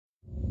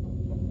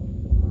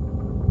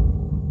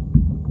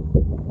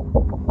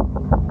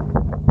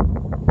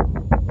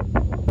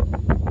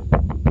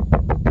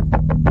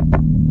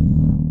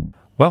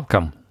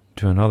Welcome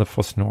to another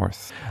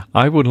foss-north.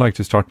 I would like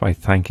to start by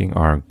thanking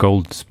our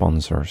gold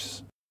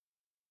sponsors,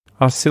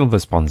 our silver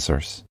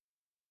sponsors,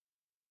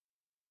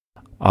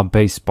 our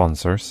base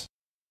sponsors,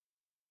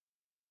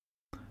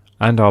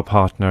 and our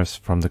partners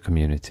from the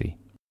community.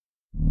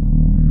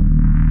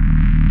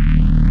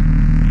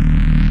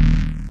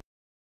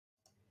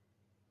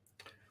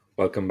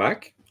 Welcome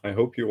back. I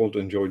hope you all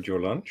enjoyed your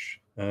lunch.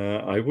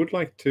 I would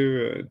like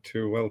to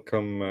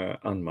welcome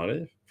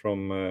Ann-Marie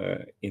from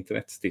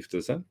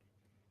Internetstiftelsen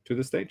to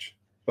the stage.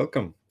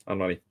 Welcome,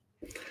 Ann-Marie.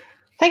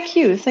 Thank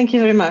you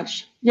very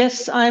much.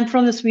 Yes, I'm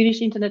from the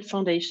Swedish Internet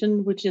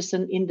Foundation, which is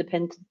an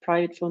independent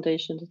private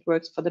foundation that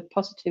works for the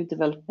positive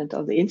development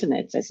of the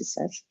internet, as it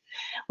says.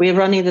 We are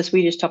running the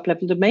Swedish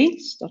top-level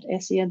domains,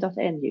 .se and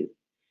 .nu.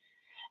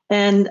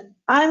 And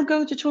I'm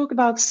going to talk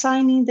about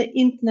signing the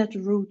internet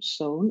root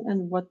zone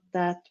and what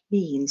that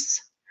means.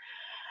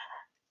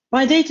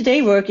 My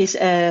day-to-day work is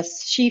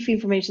as Chief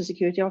Information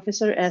Security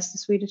Officer at the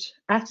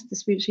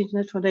Swedish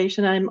Internet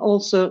Foundation. I'm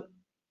also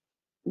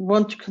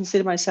want to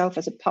consider myself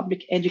as a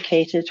public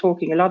educator,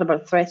 talking a lot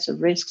about threats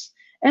and risks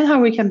and how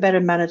we can better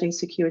managing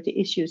security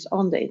issues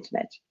on the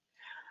internet.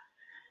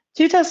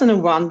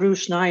 2001,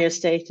 Bruce Schneier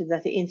stated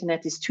that the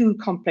internet is too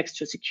complex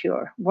to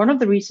secure. One of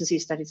the reasons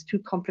is that it's too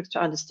complex to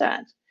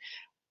understand.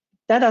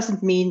 That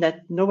doesn't mean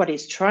that nobody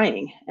is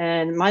trying,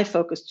 and my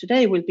focus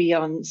today will be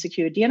on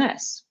secure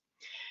DNS,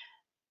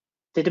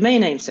 the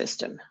domain name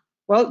system.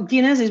 Well,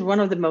 DNS is one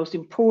of the most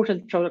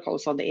important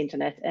protocols on the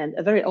internet, and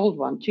a very old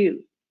one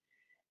too.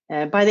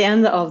 By the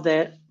end of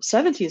the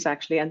 70s,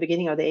 actually, and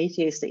beginning of the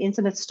 80s, the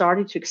internet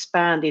started to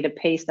expand in a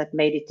pace that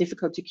made it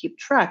difficult to keep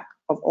track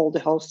of all the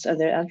hosts and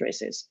their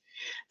addresses.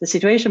 The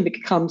situation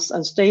becomes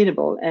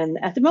unstable, and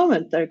at the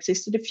moment, there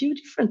existed a few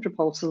different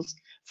proposals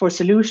for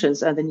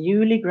solutions, and the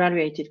newly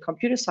graduated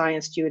computer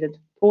science student,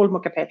 Paul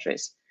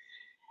Mokapetris,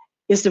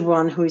 is the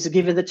one who is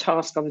given the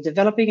task of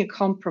developing a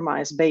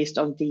compromise based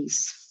on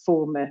these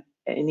former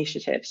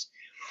initiatives.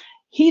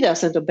 He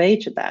doesn't obey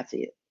to that.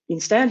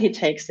 Instead, he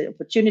takes the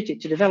opportunity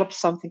to develop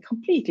something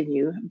completely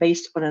new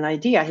based on an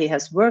idea he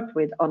has worked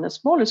with on a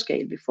smaller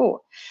scale before.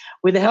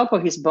 With the help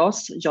of his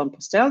boss, John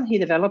Postel, he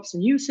develops a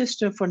new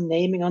system for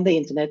naming on the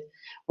internet,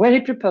 where he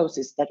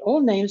proposes that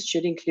all names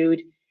should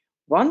include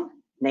 1,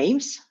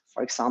 names,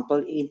 for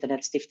example,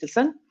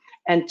 Internetstiftelsen,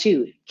 and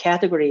 2,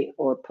 category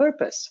or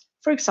purpose,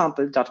 for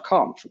example,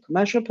 .com for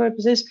commercial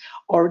purposes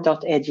or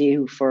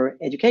 .edu for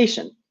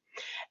education.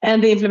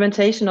 And the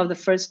implementation of the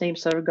first name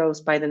server goes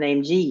by the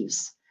name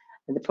Jeeves.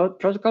 And the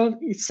protocol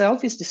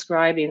itself is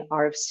described in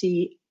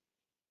RFC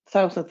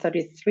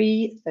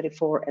 1033,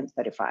 34, and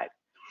 35.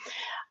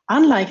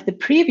 Unlike the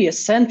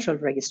previous central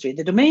registry,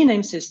 the domain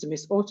name system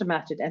is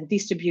automated and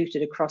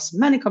distributed across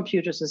many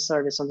computers and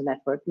servers on the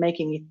network,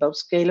 making it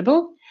both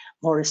scalable,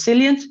 more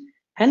resilient,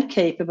 and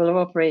capable of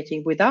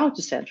operating without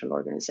a central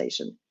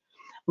organization.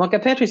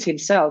 Mokapetris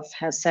himself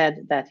has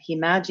said that he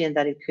imagined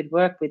that it could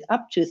work with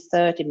up to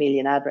 30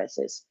 million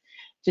addresses.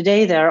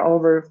 Today, there are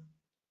over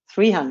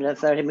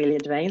 330 million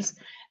domains,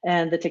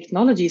 and the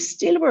technology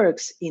still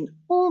works in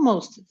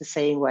almost the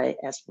same way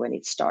as when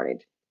it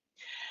started.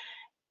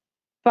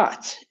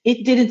 But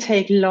it didn't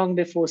take long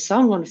before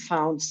someone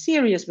found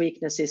serious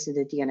weaknesses in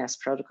the DNS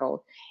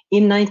protocol.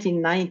 In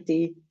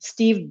 1990,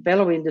 Steve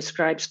Bellowin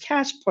describes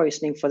cache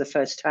poisoning for the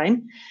first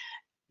time,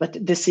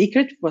 but the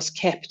secret was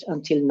kept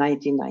until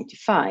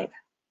 1995.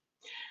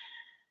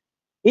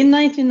 In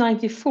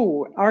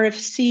 1994,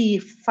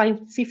 RFC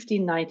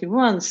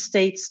 1591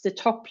 states the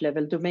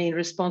top-level domain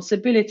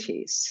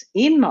responsibilities.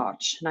 In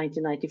March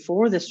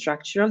 1994, the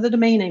structure of the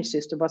domain name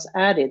system was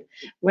added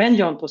when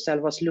John Postel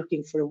was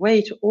looking for a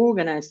way to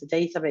organize the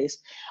database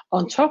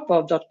on top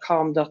of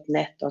 .com,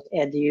 .net,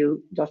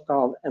 .edu,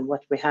 .gov, and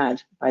what we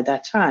had by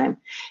that time.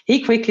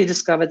 He quickly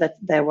discovered that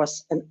there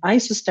was an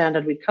ISO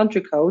standard with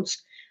country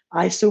codes,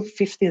 ISO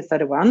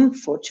 1531,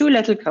 for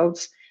 2-letter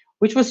codes,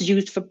 which was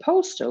used for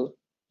postal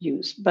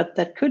use, but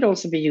that could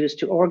also be used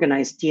to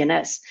organize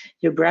DNS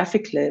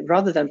geographically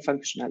rather than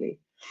functionally.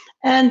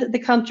 And the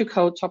country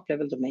code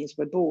top-level domains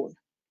were born.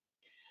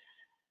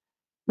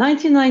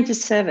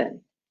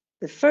 1997,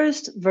 the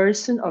first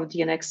version of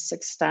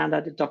DNS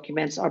standard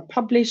documents are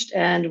published,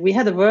 and we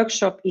had a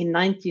workshop in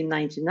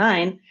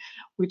 1999,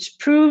 which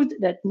proved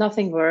that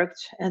nothing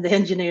worked, and the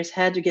engineers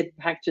had to get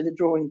back to the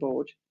drawing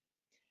board.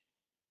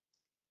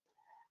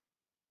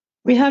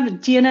 We have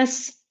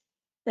DNS.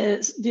 The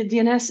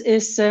DNS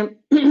is,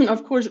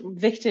 of course,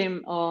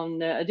 victim on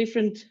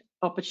different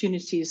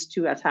opportunities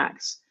to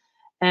attacks.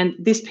 And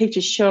this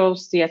picture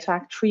shows the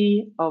attack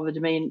tree of the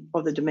domain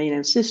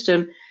name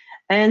system.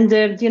 And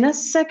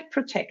DNSSEC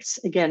protects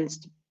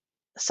against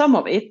some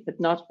of it, but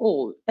not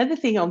all.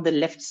 Everything on the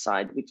left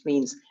side, which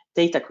means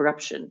data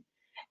corruption,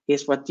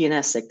 is what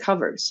DNSSEC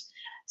covers,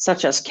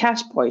 such as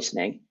cache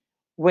poisoning,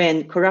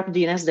 when corrupt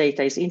DNS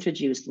data is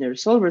introduced in a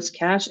resolver's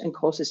cache and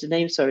causes the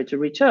name server to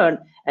return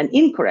an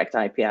incorrect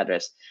IP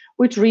address,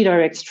 which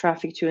redirects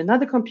traffic to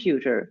another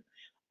computer,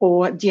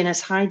 or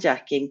DNS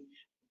hijacking,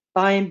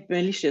 by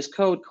malicious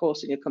code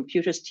causing a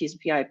computer's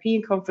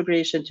TCP/IP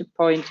configuration to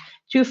point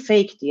to a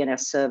fake DNS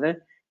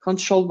server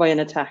controlled by an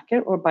attacker,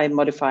 or by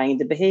modifying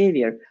the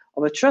behavior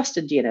of a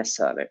trusted DNS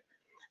server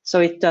so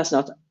it does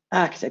not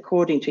act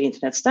according to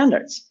internet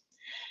standards.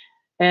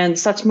 And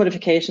such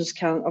modifications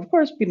can, of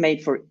course, be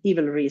made for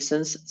evil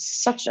reasons,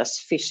 such as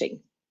phishing.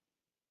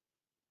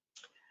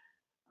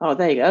 Oh,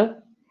 there you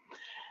go.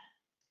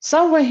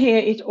 Somewhere here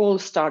it all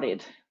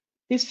started.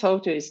 This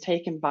photo is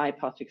taken by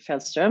Patrick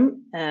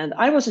Fellström, and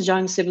I was a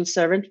young civil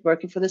servant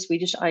working for the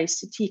Swedish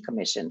ICT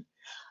Commission.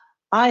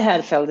 I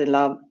had fell in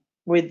love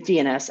with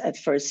DNS at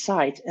first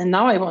sight, and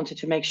now I wanted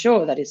to make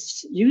sure that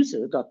its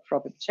user got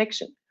proper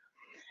protection.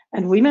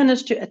 And we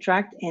managed to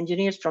attract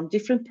engineers from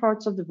different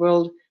parts of the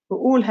world who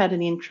all had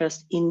an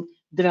interest in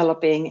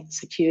developing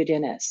secure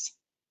DNS.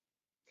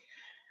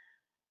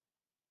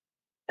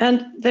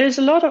 And there's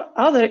a lot of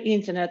other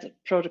internet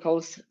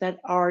protocols that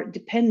are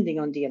depending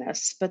on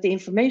DNS, but the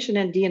information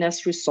in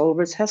DNS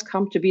resolvers has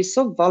come to be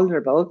so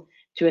vulnerable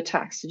to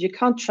attacks that you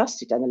can't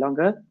trust it any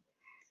longer.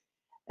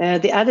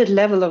 The added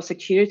level of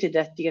security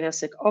that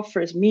DNSSEC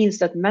offers means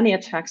that many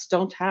attacks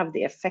don't have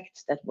the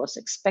effect that was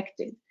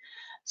expected.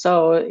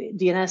 So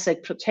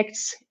DNSSEC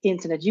protects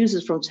internet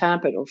users from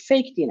tampered or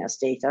fake DNS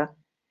data.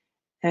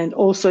 And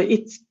also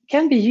it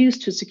can be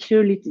used to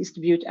securely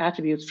distribute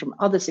attributes from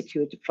other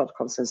security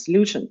protocols and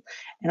solutions.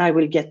 And I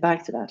will get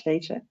back to that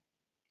later.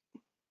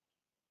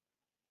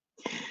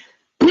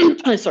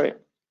 Sorry.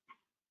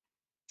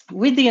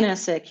 With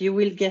DNSSEC, you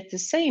will get the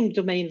same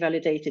domain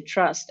validated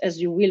trust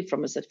as you will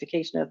from a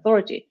certification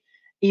authority,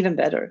 even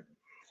better.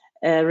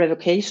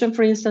 Revocation,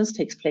 for instance,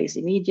 takes place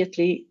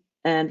immediately,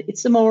 and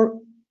it's a more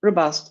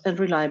robust and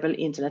reliable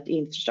internet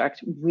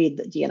infrastructure with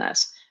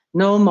DNS.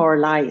 No more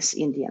lies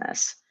in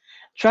DNS.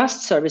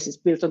 Trust services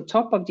built on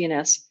top of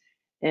DNS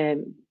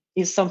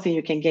is something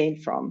you can gain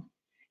from.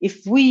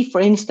 If we,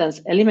 for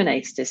instance,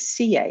 eliminate the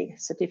CA,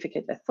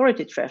 Certificate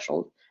Authority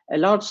Threshold, a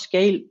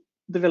large-scale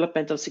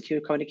development of secure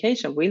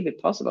communication will be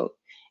possible,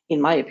 in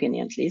my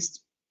opinion at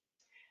least.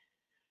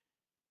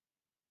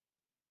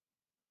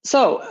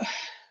 So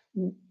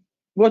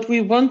what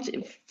we want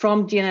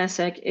from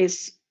DNSSEC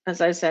is,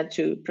 as I said,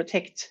 to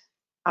protect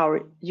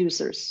our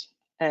users,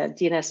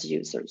 DNS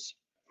users.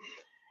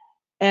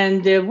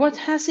 And what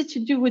has it to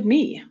do with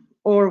me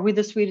or with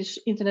the Swedish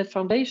Internet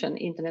Foundation,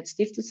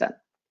 Internetstiftelsen?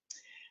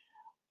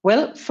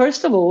 Well,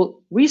 first of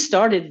all, we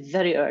started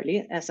very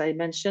early. As I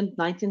mentioned,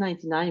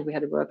 1999, we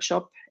had a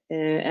workshop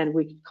and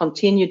we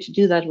continued to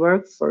do that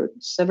work for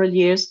several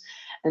years.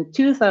 And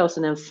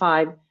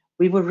 2005,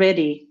 we were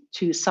ready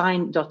to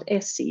sign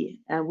 .se,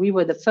 and we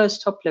were the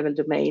first top-level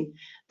domain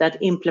that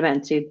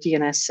implemented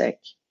DNSSEC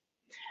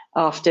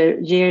after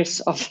years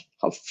of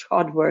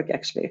hard work,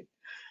 actually.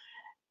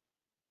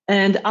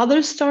 And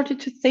others started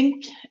to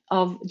think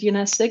of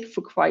DNSSEC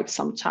for quite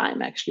some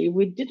time, actually.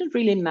 We didn't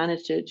really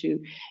manage to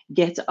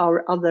get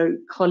our other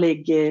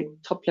colleague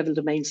top-level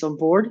domains on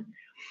board.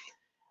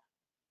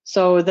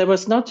 So there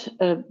was not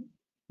a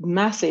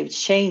massive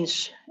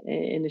change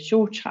in a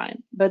short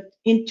time. But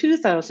in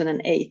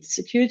 2008,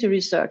 security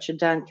researcher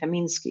Dan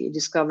Kaminsky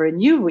discovered a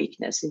new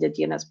weakness in the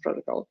DNS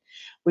protocol,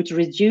 which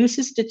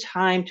reduces the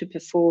time to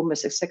perform a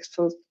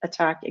successful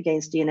attack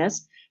against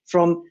DNS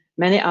from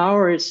many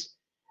hours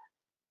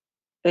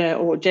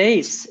or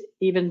days,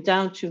 even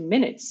down to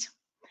minutes,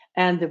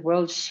 and the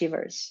world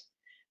shivers.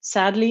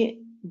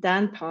 Sadly,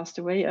 Dan passed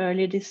away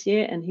earlier this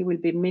year, and he will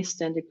be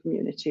missed in the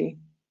community.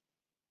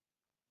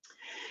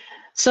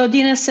 So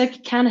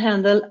DNSSEC can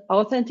handle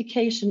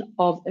authentication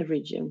of a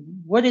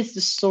region. What is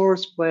the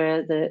source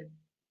where the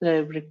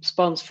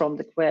response from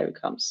the query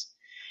comes?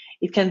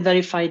 It can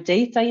verify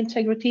data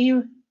integrity,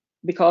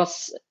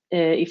 because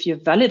if you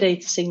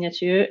validate the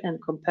signature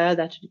and compare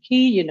that to the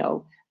key, you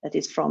know that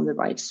it's from the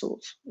right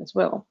source as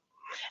well.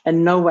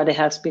 And nobody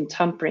has been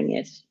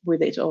tampering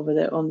with it over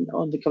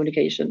on the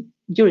communication,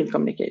 during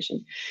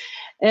communication.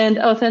 And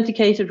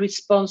authenticated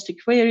response to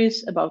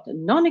queries about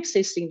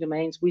non-existing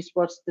domains, which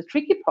was the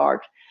tricky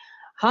part.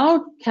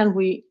 How can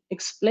we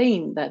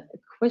explain that a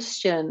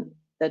question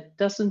that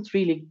doesn't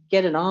really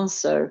get an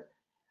answer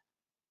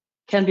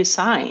can be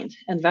signed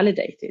and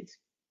validated?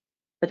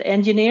 But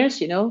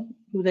engineers, you know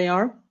who they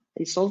are,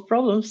 they solve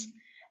problems,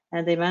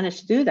 and they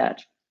manage to do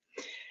that.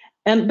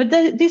 But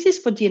this is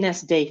for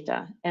DNS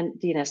data and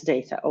DNS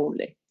data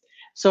only.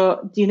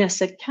 So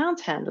DNSSEC can't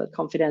handle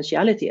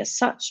confidentiality as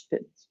such,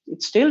 but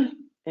it's still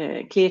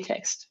clear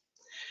text.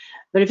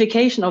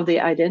 Verification of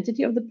the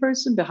identity of the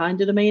person behind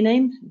the domain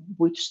name,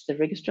 which the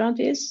registrant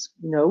is,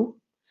 no.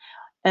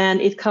 And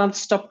it can't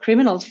stop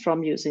criminals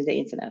from using the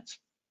internet.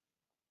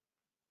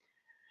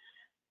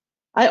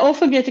 I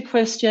often get a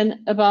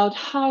question about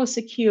how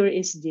secure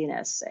is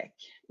DNSSEC?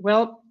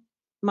 Well,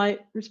 my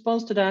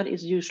response to that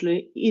is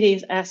usually it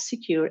is as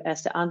secure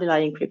as the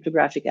underlying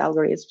cryptographic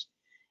algorithm.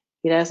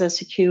 It is as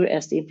secure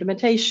as the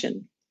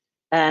implementation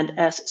and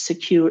as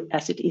secure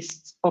as it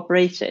is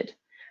operated.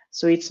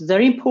 So it's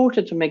very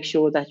important to make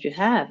sure that you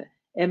have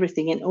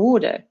everything in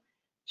order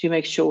to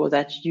make sure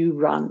that you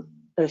run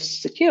a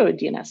secure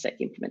DNSSEC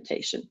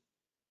implementation.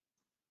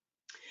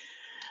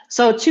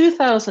 So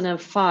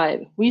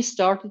 2005, we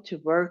started to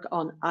work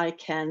on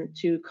ICANN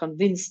to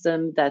convince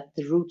them that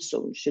the root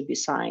zone should be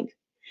signed.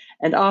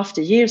 And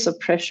after years of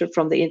pressure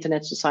from the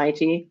Internet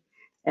Society,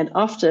 and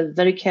after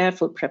very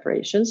careful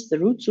preparations, the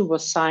root zone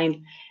was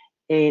signed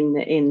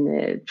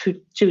in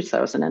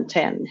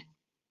 2010.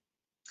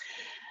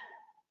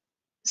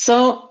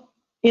 So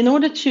in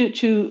order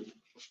to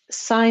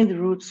sign the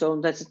root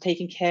zone that's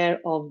taking care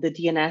of the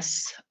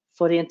DNS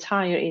for the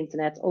entire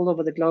Internet all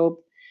over the globe,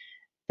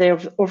 there,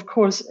 of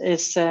course,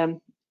 is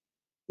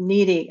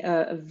needing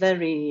a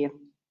very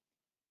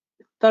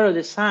thorough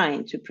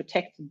design to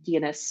protect the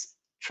DNS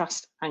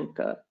trust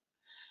anchor.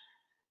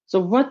 So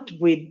what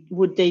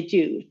would they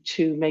do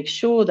to make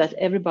sure that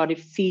everybody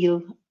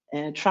feel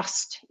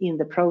trust in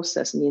the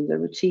process and in the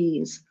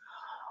routines?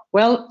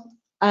 Well,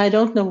 I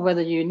don't know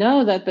whether you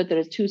know that, but there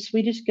are two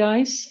Swedish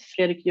guys,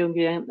 Fredrik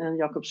Ljunggren and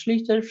Jakob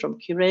Schlüter from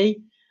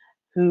Curay,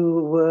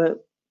 who were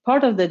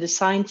part of the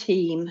design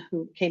team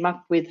who came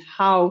up with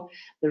how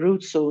the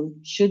root zone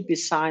should be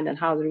signed and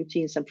how the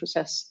routines and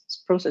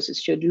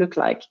processes should look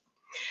like.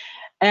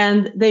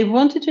 And they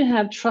wanted to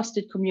have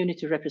trusted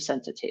community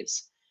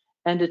representatives.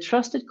 And the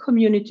trusted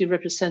community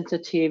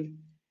representative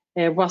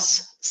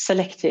was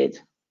selected.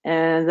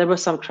 And there were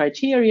some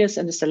criteria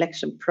and the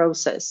selection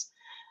process.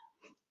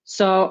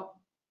 So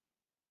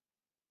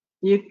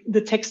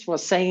the text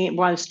was saying,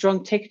 while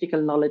strong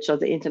technical knowledge of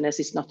the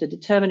Internet is not a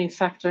determining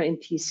factor in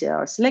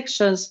TCR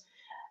selections,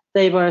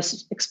 they were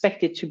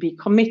expected to be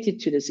committed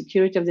to the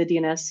security of the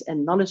DNS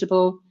and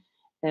knowledgeable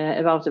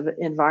about the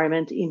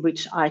environment in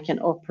which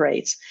ICANN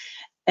operates.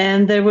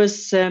 And there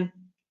was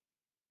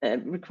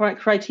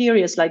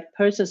criteria like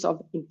persons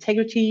of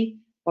integrity,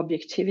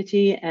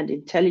 objectivity, and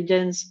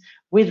intelligence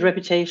with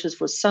reputations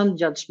for sound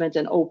judgment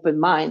and open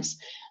minds.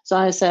 So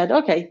I said,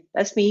 okay,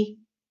 that's me.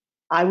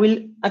 I will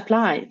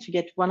apply to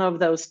get one of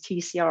those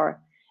TCR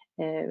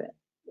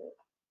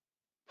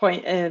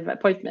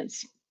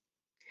appointments.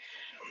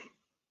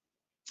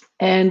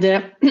 And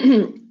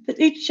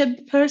each of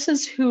the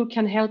persons who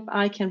can help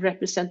ICANN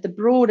represent the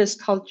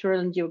broadest cultural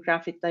and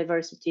geographic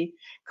diversity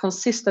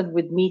consistent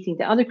with meeting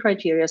the other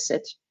criteria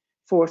set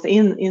forth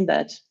in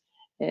that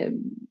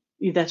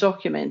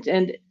document.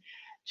 And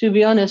to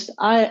be honest,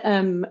 I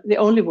am the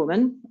only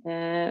woman,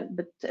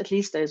 but at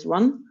least there's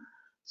one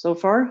so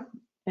far.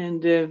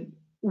 And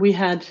we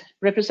have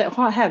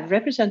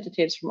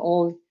representatives from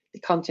all the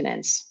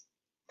continents.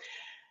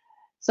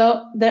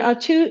 So there are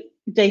two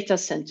data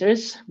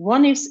centers.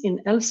 One is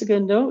in El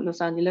Segundo, Los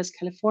Angeles,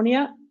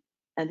 California,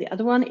 and the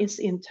other one is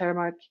in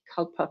Termark,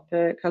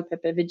 Culpeper,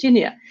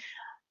 Virginia.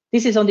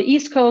 This is on the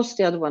East Coast,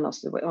 the other one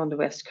is on the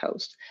West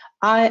Coast.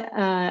 I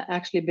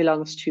actually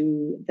belongs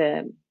to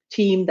the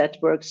team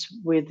that works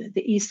with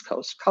the East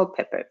Coast,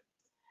 Culpeper.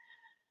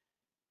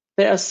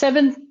 There are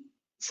seven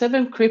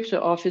crypto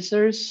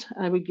officers.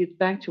 I will get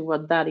back to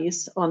what that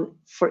is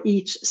for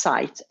each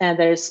site. And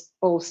there's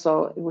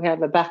also, we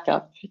have a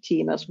backup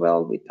team as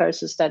well with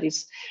persons that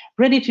is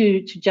ready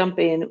to jump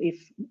in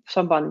if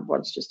someone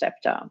wants to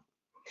step down.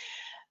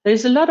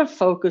 There's a lot of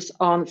focus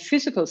on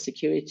physical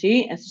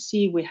security. As you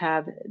see, we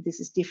have,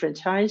 this is different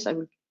types. I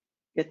will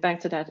get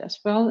back to that as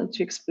well and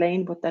to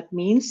explain what that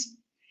means.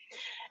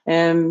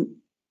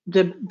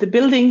 The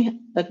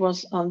building that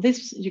was on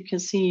this, you can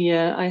see,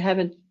 I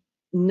haven't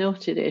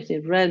noted it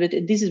in red, but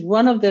this is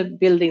one of the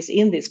buildings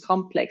in this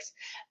complex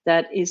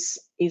that is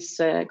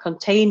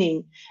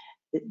containing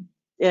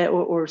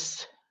or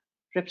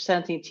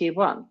representing tier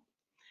 1,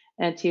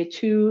 and tier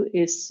 2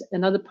 is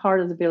another part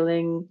of the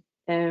building,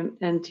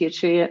 and tier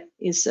 3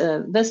 is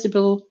a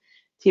vestibule,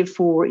 tier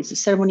 4 is a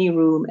ceremony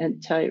room,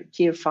 and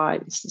tier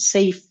 5 is the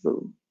safe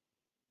room.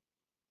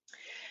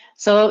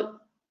 So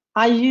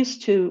I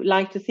used to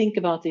like to think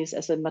about this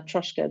as a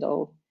matryoshka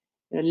doll,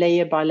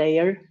 layer by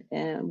layer,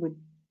 with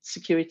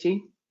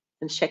security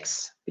and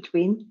checks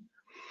between.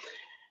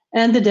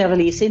 And the devil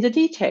is in the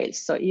details.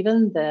 So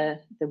even the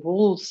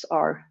walls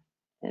are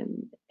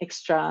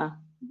extra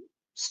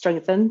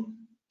strengthened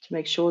to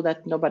make sure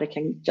that nobody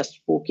can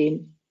just walk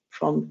in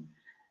from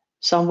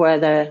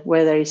somewhere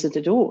where there isn't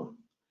a door.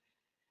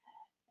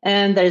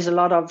 And there's a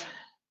lot of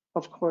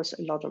course,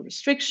 a lot of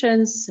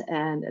restrictions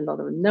and a lot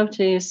of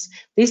notice.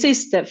 This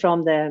is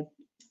from the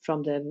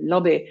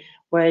lobby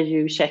where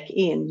you check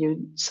in.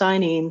 You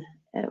sign in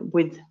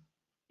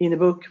in a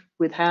book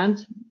with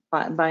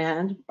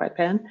by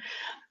pen.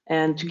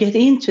 And to get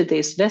into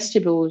this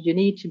vestibule, you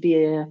need to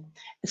be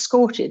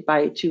escorted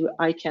by 2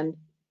 ICANN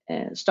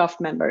staff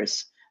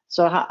members.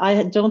 So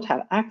I don't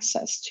have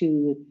access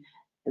to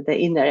the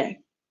inner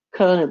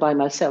kernel by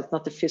myself,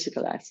 not the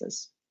physical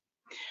access.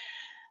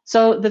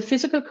 So the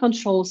physical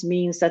controls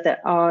means that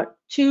there are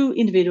 2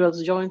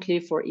 individuals jointly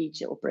for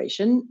each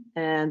operation,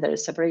 and there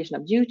is separation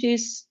of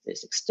duties,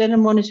 there's external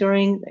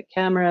monitoring, there are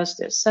cameras,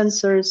 there's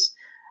sensors,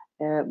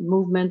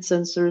 movement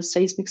sensors,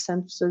 seismic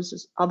sensors,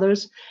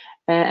 others,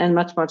 and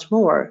much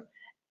more.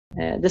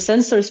 The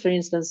sensors, for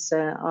instance,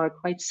 are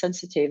quite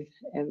sensitive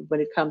when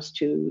it comes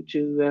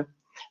to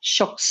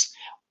shocks.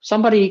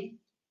 Somebody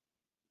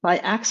by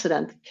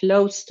accident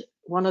closed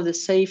one of the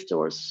safe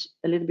doors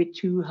a little bit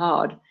too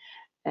hard,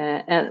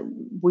 and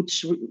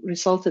which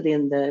resulted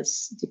in the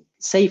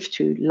safe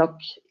to lock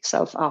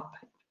itself up.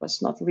 It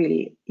was not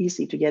really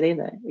easy to get in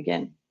there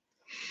again.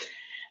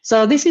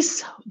 So this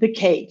is the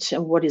cage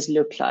and what it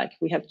looks like.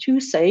 We have two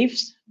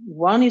safes.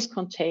 One is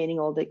containing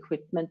all the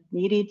equipment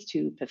needed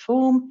to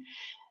perform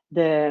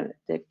the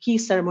key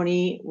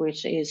ceremony,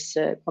 which is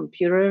a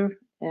computer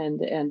and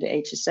the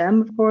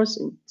HSM, of course,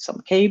 and some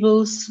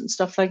cables and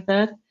stuff like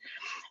that.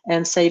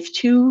 And safe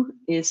 2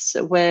 is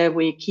where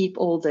we keep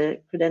all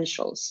the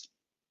credentials.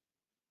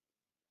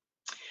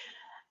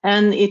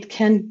 And it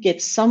can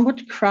get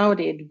somewhat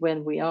crowded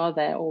when we are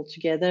there all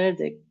together,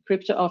 the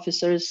crypto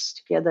officers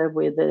together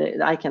with the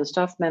ICANN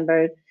staff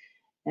member.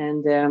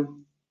 And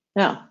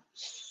yeah,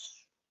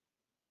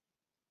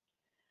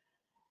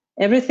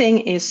 everything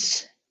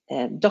is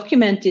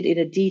documented in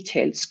a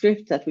detailed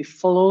script that we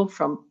follow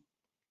from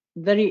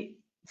very,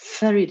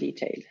 very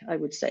detailed, I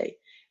would say.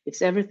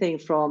 It's everything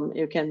from,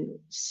 you can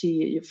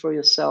see for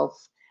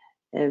yourself,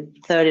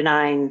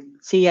 39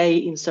 CA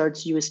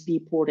inserts USB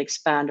port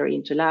expander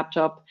into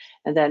laptop,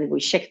 and then we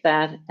check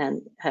that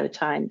and have a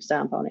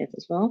timestamp on it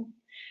as well.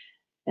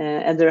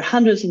 And there are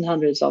hundreds and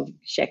hundreds of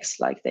checks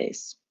like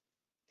this.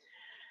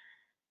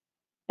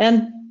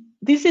 And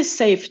this is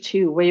safe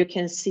 2, where you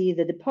can see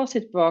the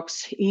deposit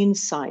box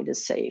inside the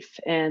safe.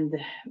 And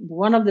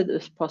one of the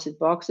deposit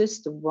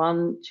boxes, the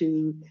one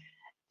to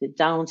the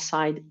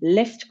downside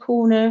left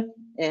corner,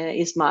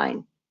 is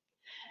mine.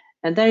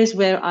 And that is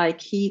where I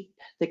keep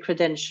the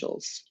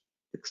credentials,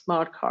 the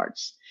smart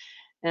cards.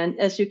 And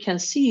as you can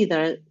see,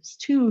 there's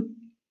two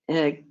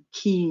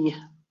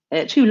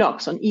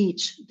locks on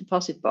each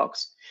deposit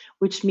box,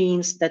 which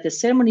means that the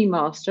ceremony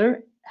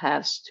master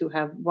has to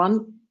have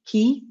one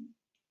key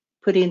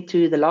put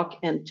into the lock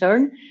and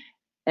turn,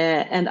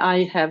 and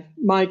I have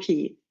my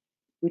key,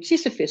 which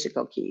is a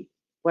physical key,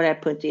 what I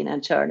put in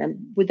and turn. And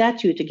with that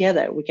two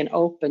together, we can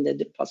open the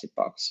deposit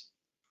box.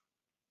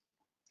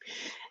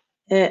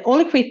 All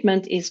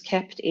equipment is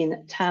kept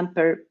in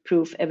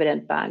tamper-proof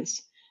evident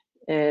bags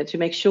to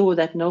make sure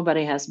that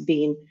nobody has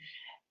been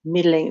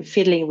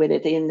fiddling with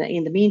it in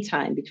the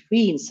meantime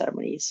between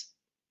ceremonies.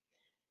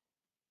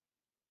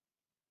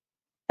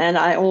 And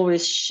I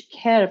always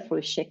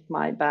carefully check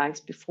my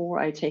bags before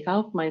I take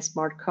out my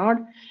smart card.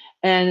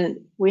 And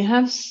we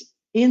have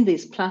in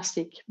these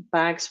plastic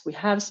bags, we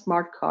have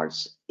smart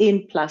cards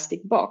in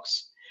plastic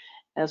box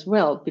as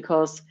well,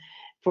 because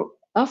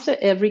after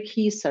every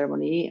key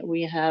ceremony,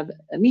 we have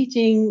a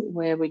meeting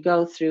where we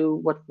go through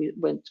what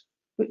went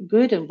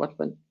good and what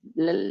went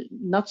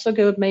not so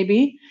good,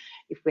 maybe,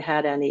 if we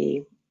had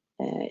any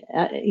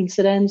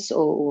incidents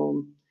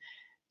or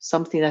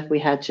something that we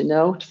had to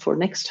note for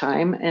next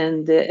time.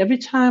 And every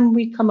time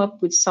we come up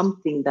with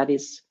something that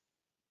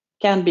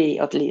can be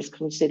at least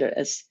considered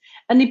as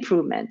an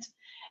improvement.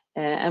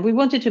 And we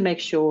wanted to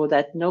make sure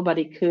that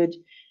nobody could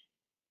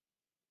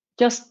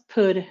just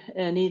put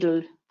a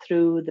needle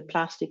through the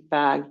plastic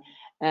bag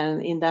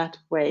and in that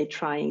way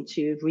trying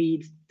to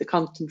read the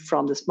content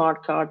from the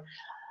smart card.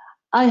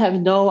 I have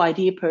no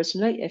idea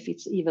personally if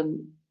it's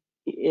even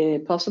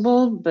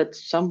possible, but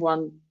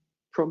someone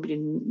probably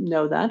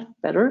know that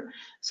better.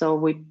 So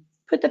we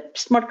put the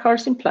smart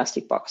cards in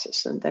plastic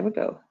boxes, and there we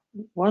go.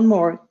 One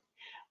more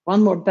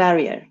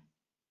barrier.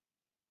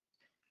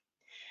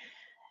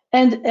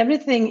 And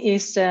everything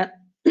is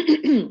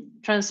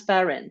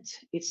transparent.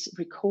 It's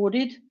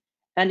recorded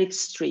and it's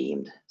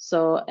streamed.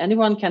 So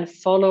anyone can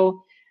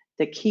follow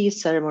the key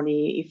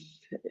ceremony if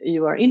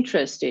you are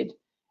interested.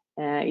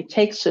 It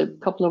takes a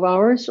couple of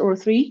hours or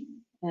 3.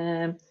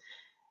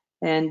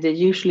 And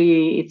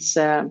usually it's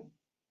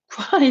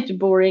quite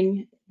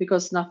boring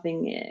because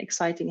nothing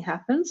exciting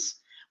happens,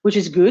 which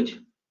is good.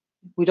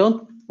 We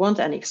don't want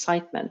any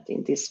excitement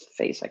in this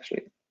phase,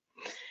 actually.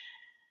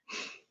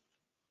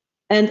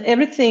 And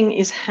everything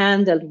is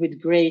handled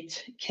with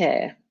great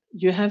care.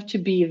 You have to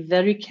be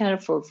very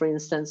careful, for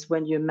instance,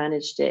 when you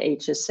manage the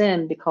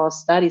HSM,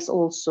 because that is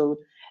also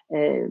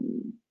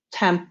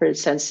tamper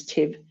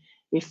sensitive.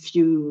 If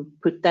you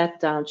put that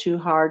down too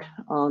hard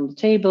on the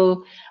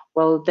table,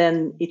 well,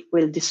 then it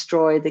will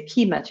destroy the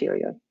key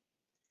material,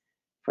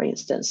 for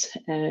instance.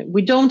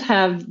 We don't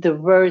have the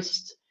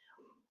worst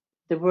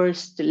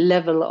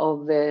level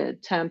of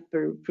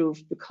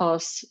tamper-proof,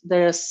 because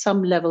there is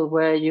some level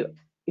where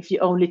if you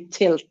only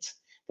tilt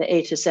the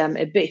HSM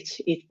a bit,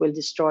 it will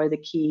destroy the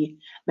key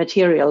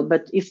material.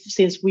 But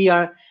since we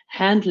are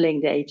handling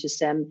the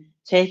HSM,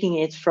 taking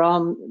it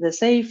from the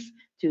safe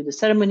to the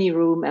ceremony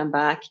room and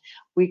back,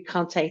 we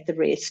can't take the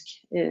risk.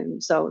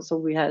 So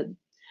we had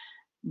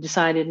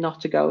decided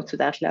not to go to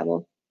that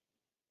level.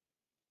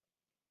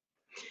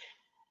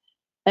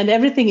 And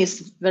everything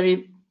is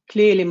very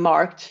clearly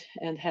marked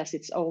and has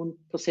its own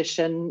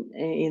position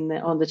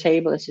on the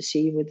table, as you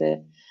see, with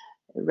the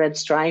red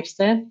stripes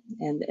there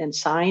and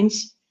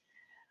signs.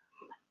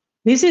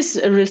 This is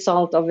a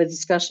result of a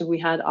discussion we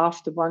had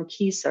after one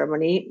key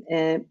ceremony.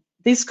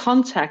 This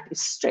contact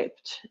is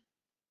stripped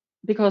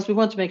because we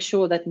want to make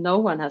sure that no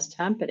one has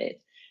tampered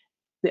it.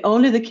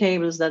 Only the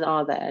cables that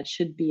are there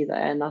should be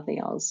there, nothing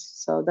else.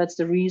 So that's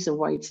the reason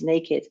why it's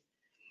naked.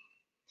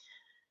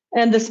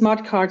 And the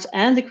smart cards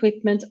and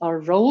equipment are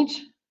rolled.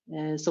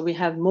 So we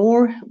have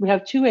more. We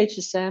have 2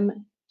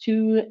 HSM,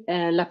 2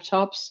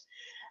 laptops.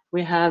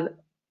 We have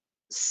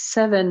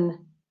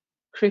 7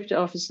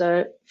 crypto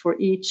officer for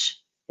each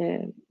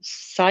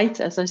site,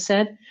 as I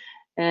said.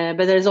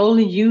 But there's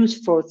only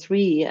use for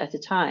 3 at a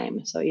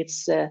time. So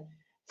it's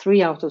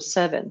 3 out of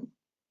 7.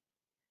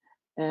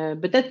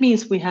 But that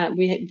means we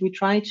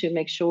try to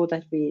make sure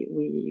that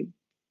we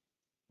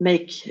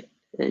make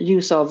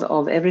use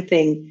of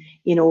everything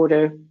in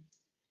order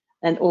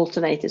and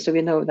alternate it, so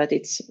we know that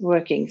it's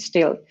working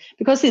still.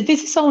 Because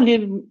this is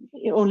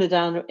only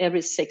done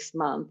every 6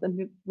 months,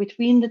 and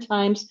between the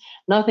times,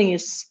 nothing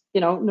is,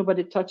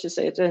 nobody touches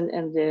it, and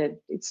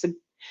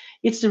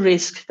it's the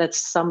risk that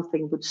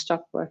something would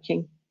stop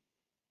working.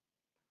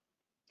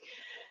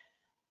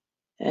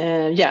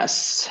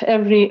 Yes,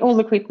 all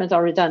the equipment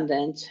are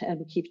redundant, and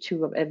we keep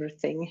 2 of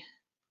everything.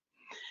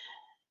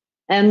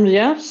 And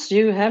yes,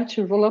 you have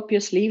to roll up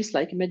your sleeves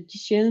like a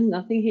magician.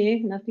 Nothing here,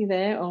 nothing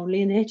there,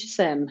 only in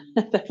HSM.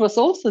 That was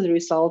also the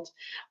result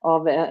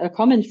of a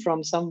comment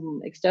from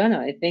some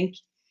external, I think,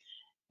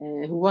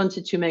 who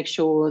wanted to make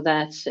sure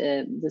that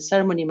the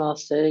ceremony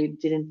master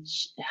didn't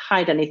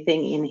hide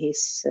anything in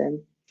his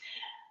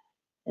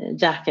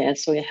jacket,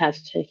 so he had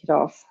to take it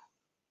off.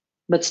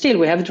 But still,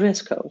 we have a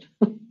dress code.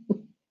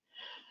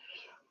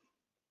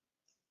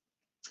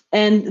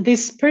 And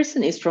this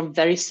person is from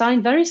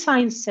VeriSign.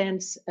 VeriSign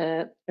sends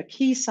a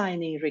key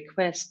signing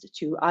request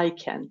to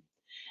ICANN,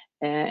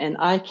 and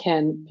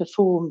ICANN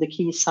perform the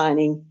key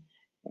signing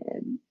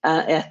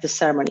at the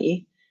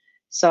ceremony.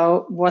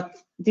 So what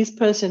this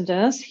person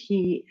does,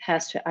 he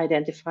has to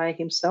identify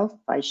himself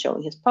by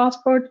showing his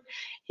passport.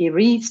 He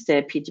reads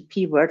the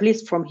PGP word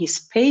list from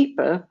his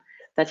paper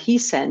that he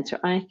sent to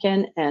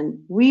ICANN, and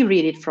we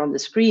read it from the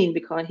screen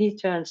because he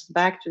turns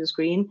back to the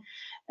screen,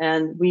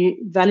 and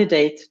we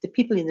validate, the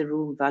people in the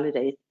room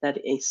validate that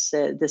it's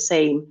the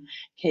same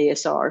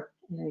KSR,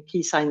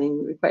 key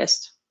signing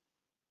request.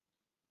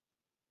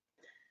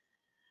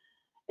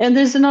 And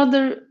there's a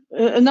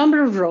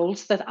number of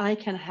roles that I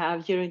can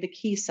have during the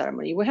key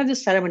ceremony. We have the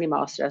ceremony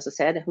master, as I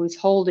said, who is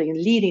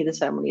leading the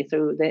ceremony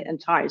through the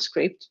entire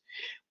script.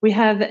 We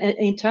have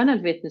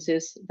internal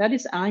witnesses, that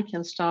is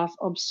ICANN staff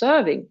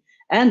observing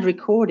and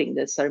recording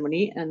the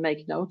ceremony and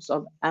make notes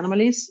of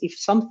anomalies. If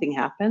something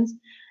happens,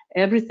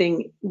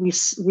 everything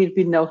will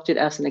be noted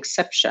as an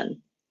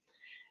exception.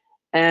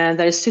 And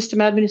there is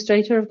system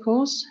administrator, of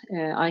course,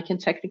 ICANN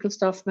technical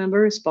staff member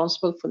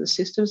responsible for the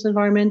systems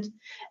environment.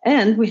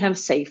 And we have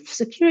safe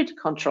security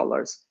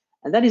controllers,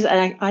 and that is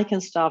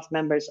ICANN staff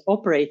members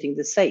operating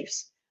the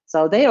safes.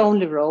 So their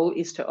only role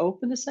is to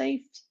open the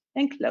safes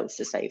and close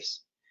the safes.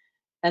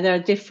 And they are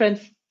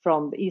different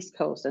from the East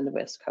Coast and the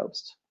West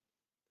Coast.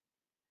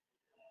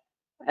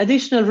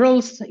 Additional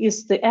roles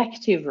is the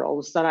active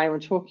roles that I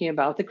was talking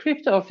about. The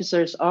crypto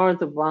officers are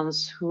the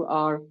ones who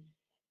are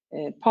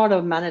part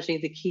of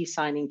managing the key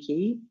signing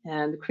key,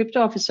 and the crypto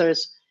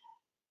officers,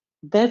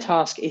 their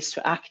task is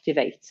to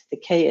activate the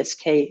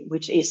KSK,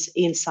 which is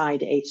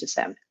inside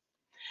HSM.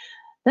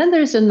 Then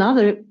there's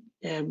another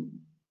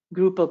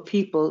group of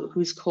people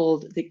who's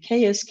called the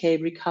KSK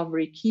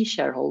recovery key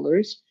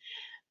shareholders.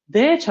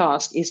 Their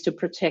task is to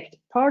protect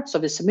parts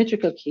of a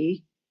symmetrical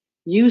key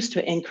used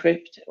to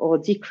encrypt or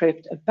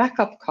decrypt a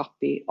backup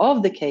copy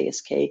of the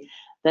KSK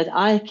that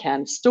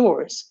ICANN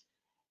stores.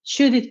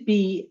 Should it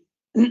be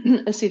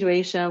a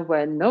situation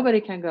where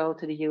nobody can go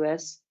to the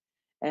US,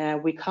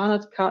 we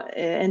cannot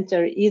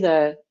enter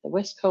either the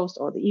West Coast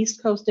or the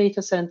East Coast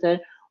data center,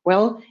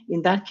 well,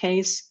 in that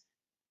case,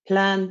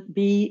 Plan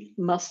B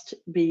must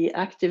be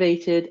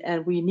activated,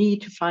 and we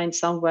need to find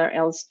somewhere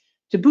else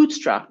to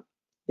bootstrap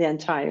the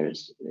entire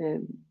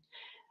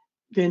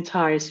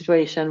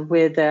situation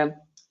with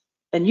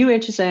a new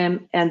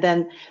HSM, and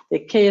then the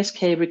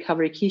KSK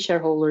recovery key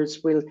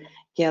shareholders will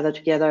gather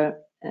together.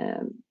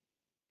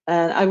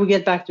 And I will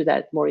get back to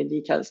that more in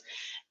details.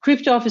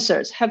 Crypto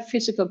officers have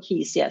physical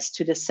keys, yes,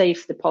 to the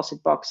safe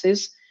deposit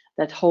boxes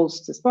that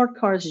holds the smart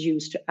cards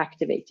used to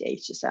activate the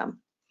HSM.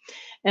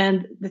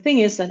 And the thing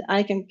is that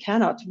ICANN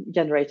cannot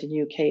generate a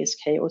new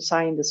KSK or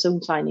sign the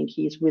Zoom signing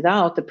keys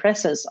without the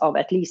presence of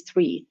at least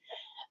 3.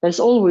 There's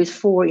always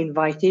 4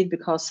 invited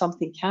because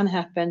something can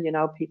happen,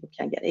 people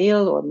can get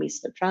ill or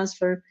miss the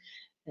transfer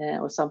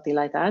or something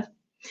like that.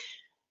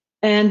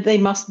 And they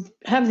must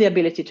have the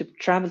ability to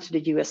travel to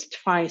the US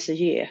twice a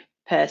year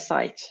per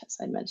site, as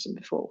I mentioned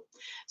before.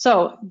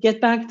 So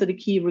get back to the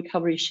key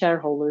recovery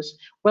shareholders.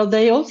 Well,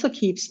 they also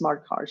keep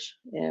smart cards,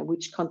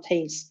 which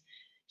contains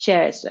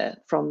shares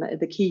from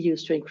the key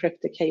used to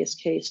encrypt the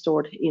KSK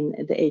stored in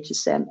the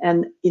HSM.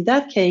 And in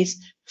that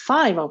case,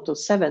 5 out of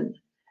 7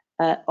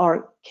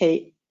 are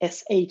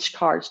KSH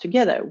cards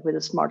together with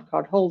a smart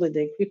card holding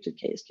the encrypted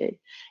KSK,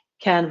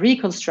 can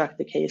reconstruct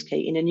the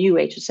KSK in a new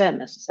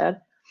HSM, as I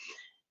said.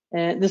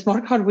 The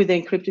smart card with the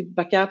encrypted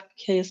backup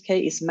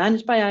KSK is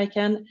managed by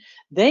ICANN.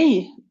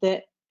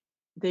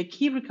 The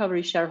key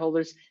recovery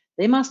shareholders,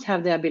 they must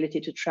have the ability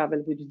to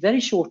travel with very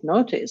short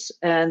notice,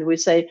 and we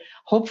say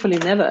hopefully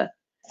never.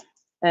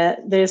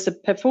 There's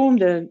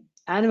performed an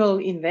annual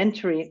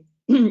inventory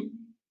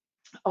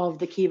of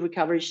the key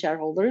recovery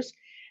shareholders,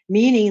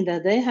 meaning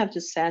that they have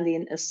to send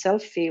in a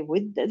selfie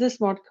with the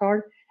smart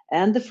card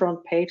and the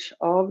front page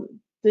of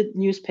the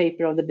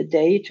newspaper of the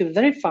day to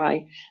verify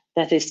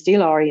that they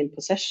still are in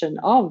possession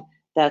of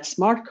that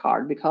smart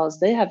card, because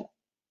they have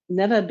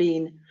never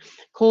been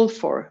called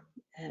for.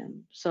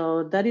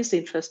 So that is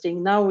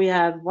interesting. Now we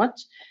have what,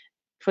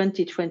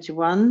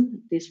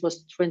 2021, this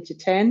was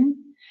 2010.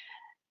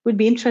 Would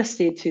be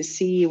interested to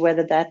see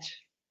whether that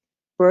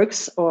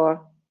works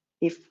or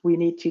if we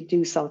need to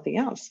do something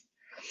else.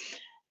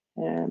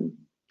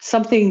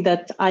 Something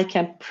that I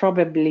can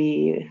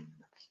probably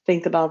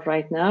think about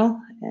right now,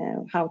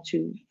 how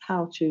to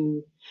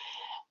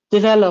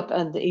develop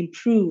and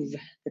improve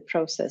the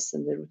process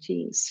and the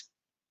routines.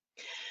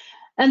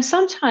 And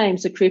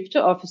sometimes a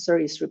crypto officer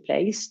is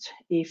replaced.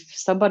 If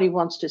somebody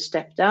wants to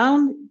step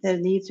down, there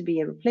needs to be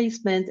a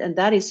replacement, and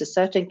that is a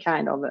certain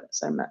kind of a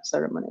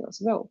ceremony as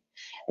well.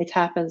 It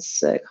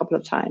happens a couple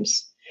of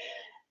times.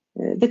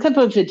 The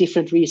couple of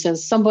different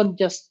reasons. Someone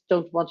just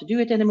don't want to do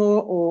it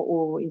anymore,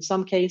 or in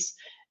some case,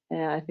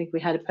 I think we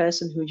had a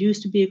person who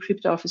used to be a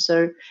crypto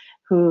officer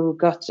who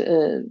got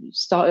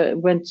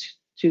went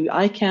to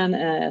ICANN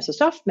as a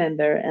staff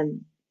member,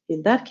 and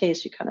in that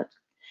case, you cannot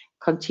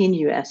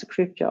continue as a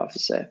crypto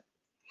officer.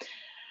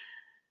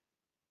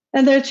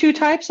 And there are two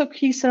types of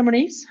key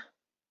ceremonies: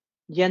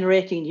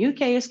 generating new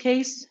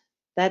KSKs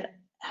that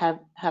have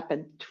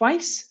happened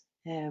twice,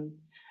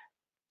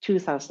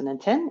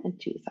 2010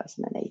 and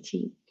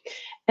 2018,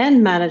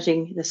 and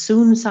managing the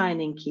soon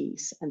signing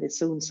keys and the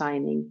soon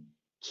signing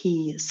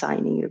key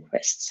signing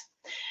requests.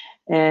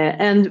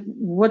 And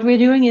what we're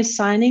doing is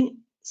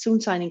soon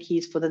signing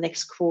keys for the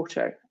next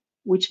quarter,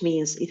 which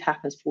means it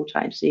happens 4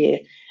 times a year,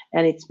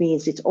 and it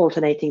means it's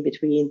alternating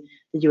between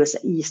the US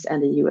East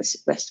and the US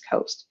West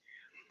Coast.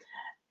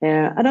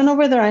 I don't know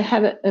whether I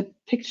have a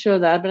picture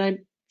of that, but I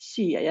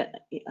see,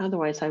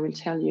 otherwise I will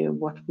tell you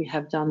what we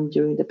have done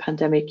during the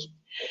pandemic.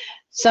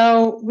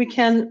 So we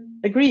can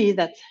agree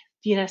that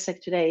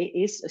DNSSEC today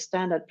is a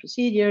standard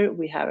procedure.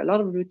 We have a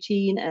lot of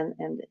routine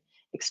and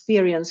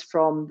experience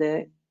from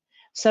the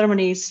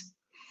ceremonies,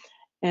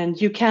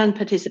 and you can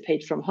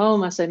participate from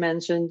home, as I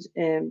mentioned.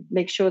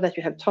 Make sure that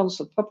you have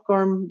tons of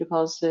popcorn,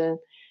 because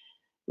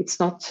it's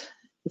not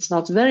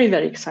very,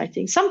 very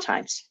exciting.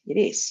 Sometimes it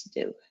is,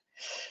 though.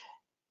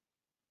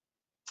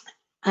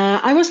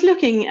 I was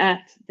looking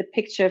at the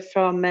picture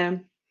from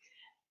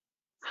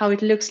how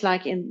it looks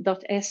like in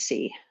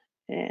 .se.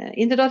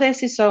 In the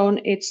 .se zone,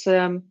 it's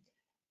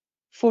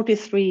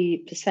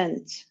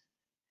 43%,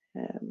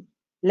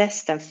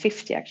 less than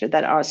 50 actually,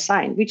 that are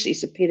signed, which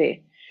is a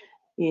pity,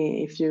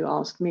 if you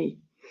ask me.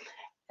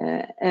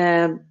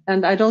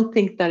 And I don't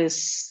think there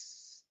is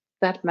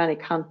that many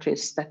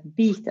countries that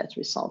beat that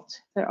result.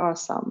 There are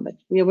some, but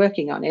we are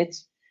working on it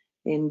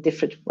in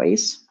different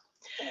ways.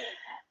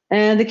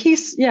 And the key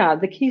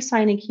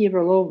signing key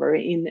rollover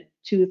in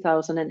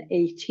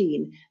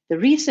 2018. The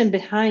reason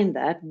behind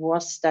that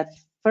was that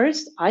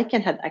first,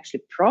 ICANN had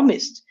actually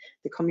promised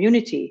the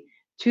community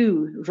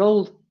to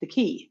roll the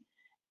key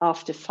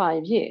after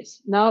 5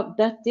 years. Now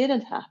that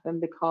didn't happen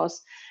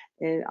because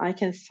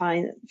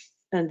ICANN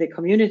and the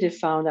community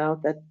found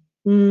out that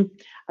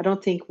I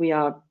don't think we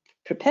are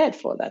prepared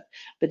for that.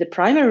 But the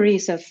primary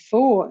reason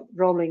for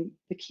rolling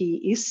the key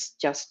is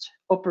just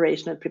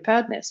operational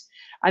preparedness.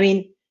 I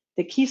mean,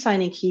 the key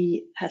signing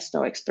key has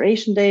no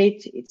expiration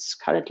date. It's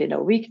currently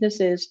no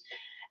weaknesses,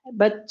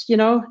 but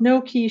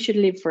no key should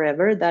live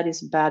forever. That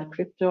is bad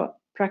crypto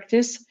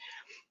practice.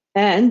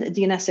 And the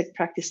DNSSEC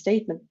practice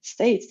statement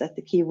states that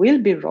the key will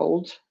be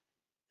rolled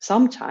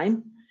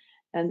sometime,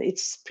 and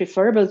it's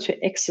preferable to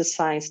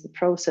exercise the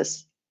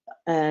process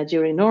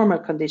during normal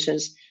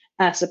conditions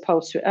as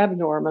opposed to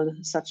abnormal,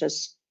 such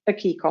as a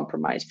key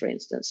compromise, for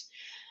instance.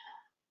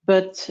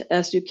 But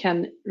as you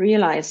can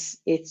realize,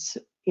 it's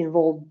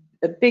involved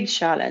a big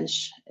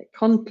challenge,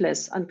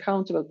 countless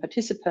uncountable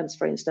participants,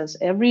 for instance.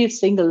 Every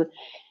single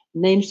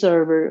name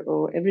server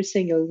or every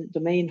single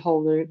domain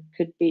holder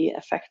could be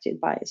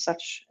affected by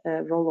such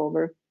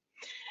rollover.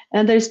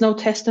 And there is no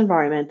test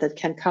environment that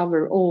can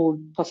cover all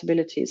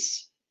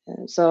possibilities.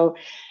 So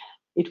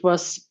it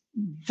was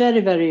very,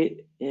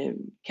 very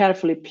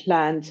carefully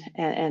planned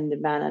and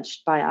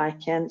managed by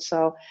ICANN.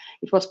 So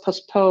it was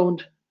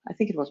postponed, I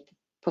think it was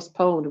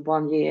postponed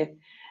 1 year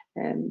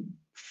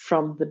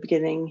from the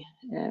beginning.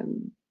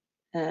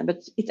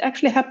 But it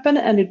actually happened,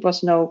 and it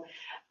was no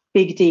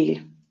big deal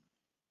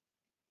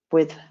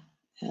with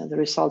the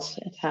results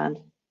at hand.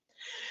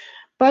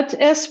 But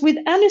as with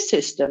any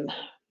system,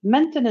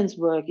 maintenance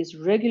work is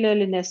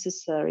regularly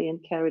necessary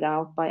and carried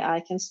out by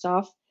ICANN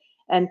staff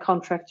and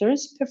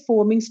contractors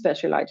performing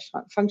specialized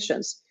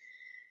functions.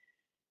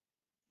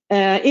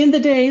 In the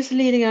days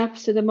leading up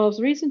to the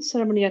most recent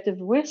ceremony at the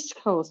West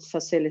Coast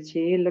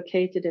facility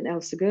located in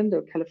El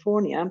Segundo,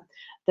 California,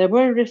 there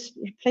were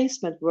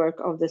replacement work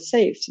of the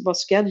safes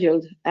was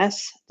scheduled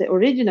as the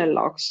original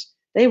locks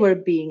they were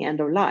being end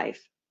of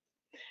life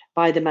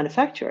by the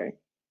manufacturer.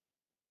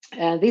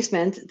 And this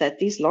meant that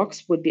these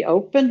locks would be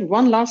opened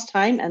one last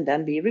time and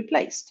then be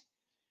replaced.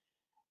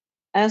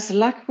 As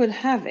luck would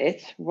have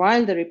it,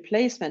 while the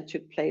replacement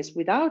took place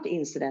without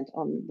incident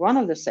on one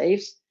of the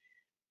safes,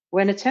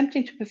 when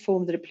attempting to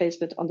perform the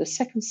replacement on the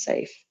second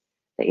safe,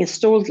 the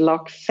installed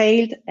lock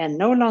failed and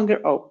no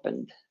longer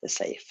opened the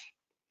safe.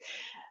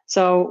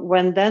 So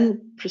when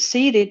then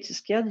proceeded to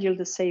schedule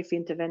the safe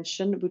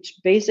intervention, which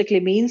basically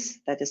means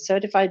that a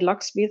certified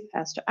locksmith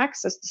has to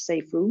access the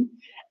safe room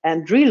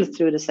and drill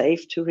through the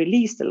safe to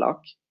release the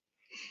lock.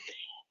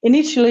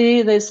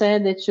 Initially, they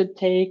said it should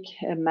take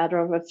a matter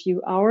of a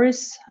few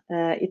hours.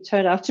 It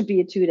turned out to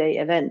be a 2-day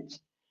event.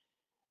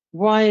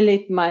 While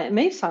it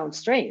may sound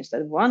strange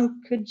that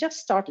one could just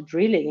start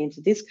drilling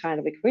into this kind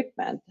of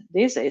equipment,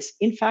 this is,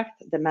 in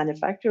fact, the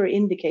manufacturer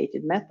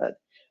indicated method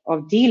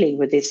of dealing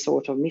with this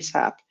sort of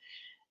mishap.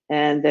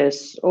 And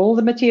there's all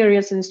the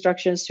materials and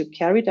instructions to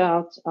carry it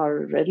out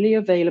are readily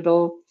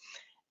available.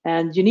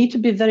 And you need to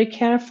be very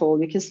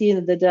careful. You can see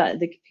in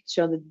the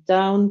picture on the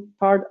down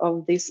part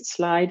of this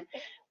slide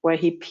where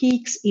he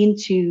peeks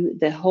into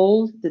the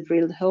hole, the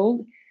drilled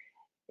hole.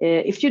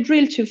 If you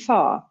drill too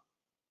far,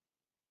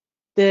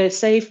 the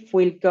safe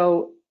will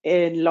go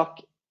and lock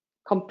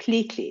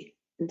completely.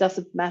 It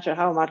doesn't matter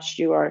how much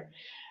you are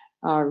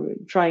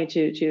trying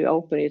to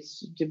open it.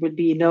 There will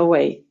be no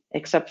way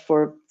except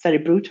for very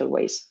brutal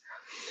ways.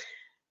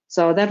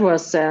 So that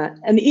was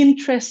an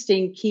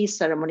interesting key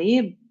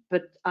ceremony,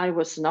 but I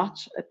was not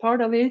a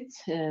part of it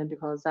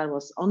because that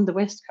was on the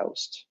West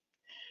Coast.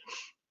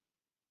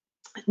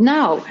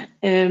 Now,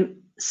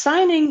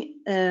 signing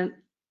a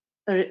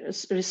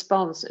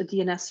response, a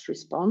DNS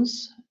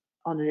response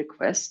on a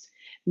request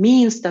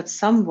means that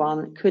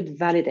someone could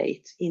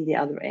validate in the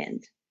other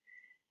end.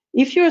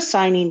 If you're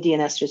signing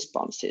DNS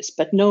responses,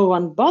 but no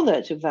one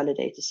bothered to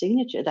validate the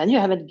signature, then you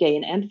haven't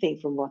gained anything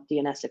from what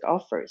DNSSEC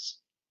offers.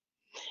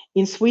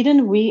 In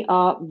Sweden, we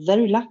are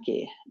very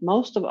lucky.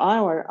 Most of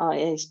our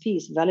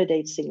ISPs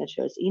validate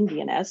signatures in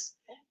DNS.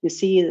 You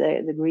see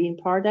the green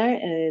part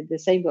there. The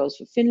same goes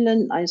for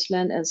Finland,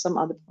 Iceland, and some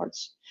other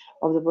parts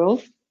of the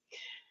world.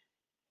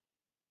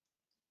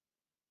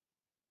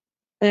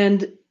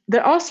 And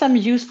there are some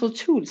useful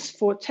tools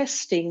for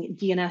testing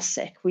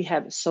DNSSEC. We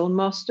have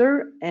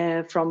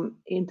ZoneMaster from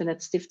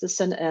Internet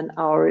Stiftelsen and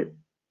our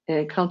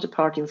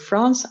counterpart in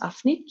France,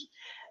 AFNIC.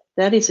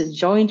 That is a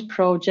joint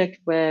project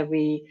where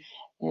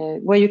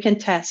you can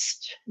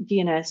test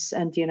DNS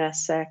and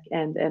DNSSEC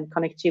and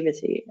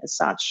connectivity as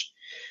such.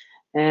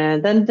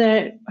 And then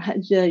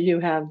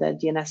you have the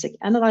DNSSEC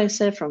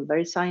analyzer from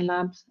VeriSign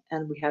Labs,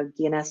 and we have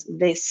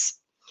DNSVis,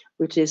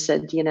 which is a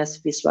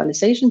DNS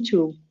visualization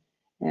tool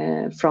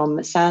from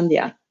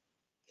Sandia.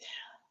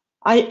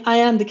 I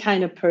am the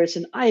kind of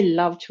person, I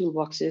love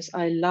toolboxes.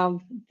 I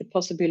love the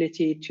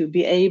possibility to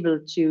be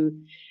able to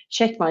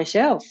check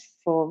myself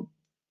for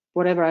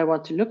whatever I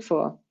want to look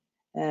for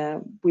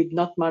with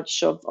not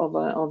much of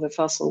a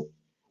fussle.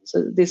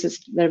 So this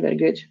is very, very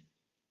good.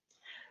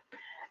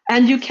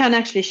 And you can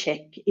actually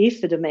check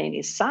if the domain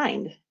is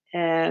signed.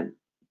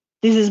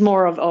 This is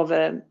more of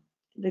a,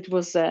 it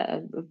was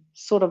a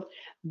sort of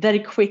very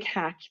quick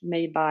hack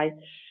made by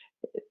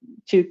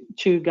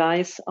two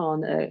guys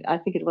on, I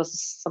think it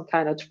was some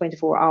kind of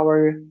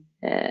 24-hour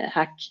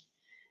hack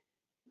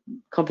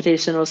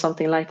competition or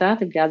something like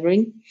that, a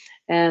gathering.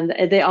 And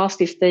they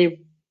asked if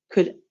they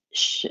could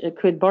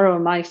borrow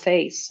my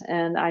face.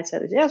 And I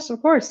said, yes,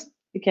 of course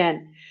you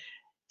can.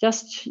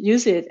 Just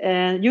use it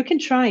and you can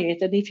try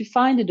it. And if you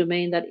find a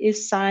domain that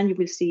is signed, you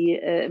will see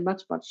a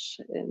much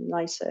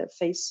nicer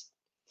face.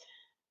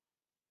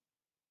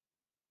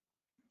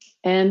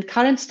 And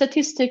current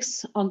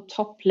statistics on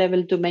top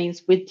level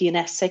domains with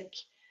DNSSEC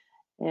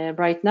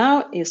right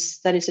now is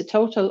a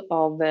total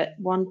of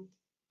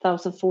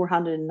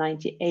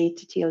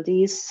 1,498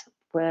 TLDs,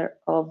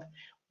 whereof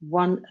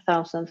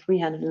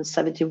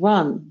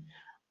 1,371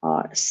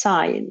 are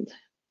signed.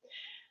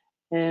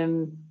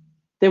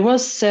 There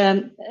was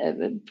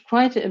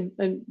quite a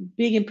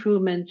big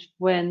improvement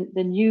when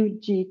the new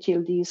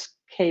GTLDs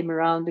came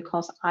around,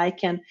 because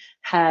ICANN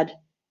had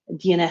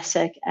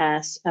DNSSEC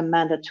as a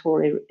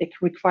mandatory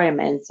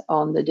requirement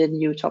on the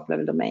new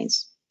top-level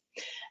domains.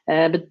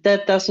 But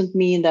that doesn't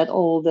mean that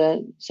all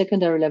the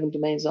secondary level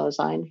domains are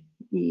assigned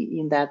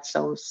in that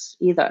zones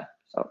either.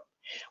 So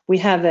we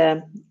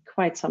have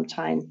quite some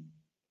time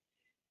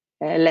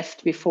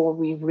left before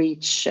we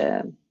reach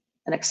an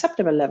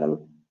acceptable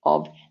level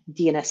of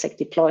DNSSEC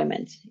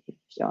deployment, if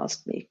you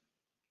ask me.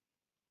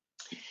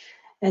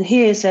 And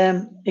here is,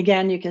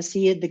 again, you can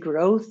see the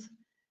growth,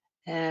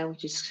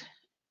 which is,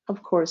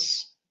 of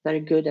course,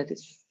 very good that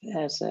it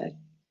has a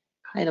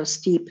kind of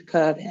steep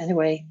curve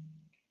anyway.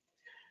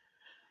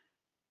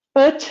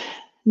 But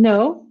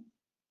no,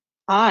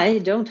 I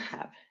don't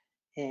have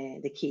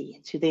the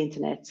key to the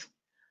internet.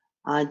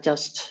 I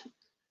just,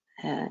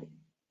 I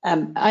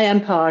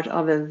am part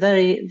of a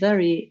very,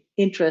 very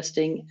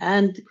interesting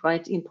and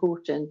quite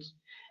important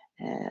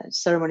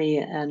ceremony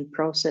and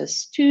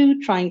process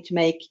to trying to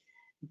make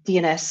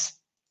DNS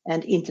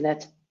and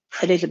internet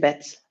a little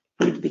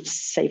bit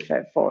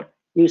safer for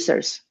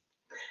users.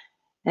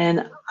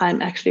 And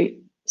I'm actually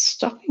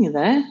stopping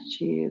there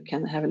so you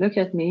can have a look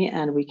at me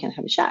and we can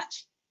have a chat.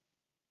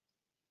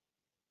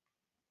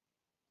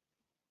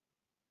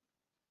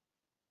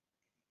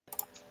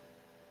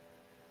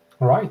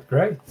 All right,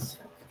 great.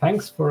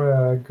 Thanks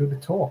for a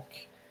good talk.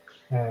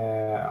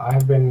 I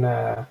have been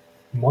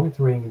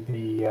monitoring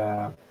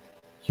the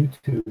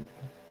YouTube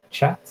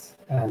chat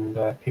and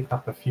picked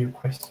up a few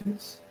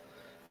questions.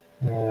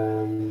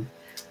 I'm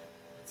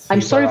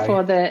sorry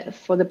for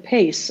the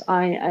pace.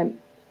 I'm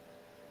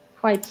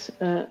quite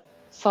a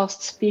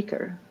fast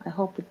speaker. I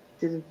hope it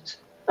didn't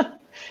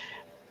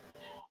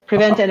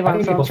prevent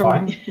anyone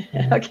from.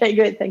 Yeah. Okay,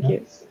 good. Thank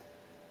you.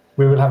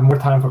 We will have more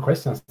time for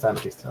questions then,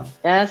 Christian.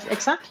 Yes,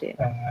 exactly.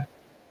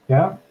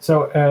 Yeah.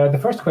 So the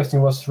first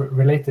question was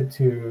related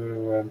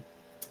to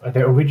the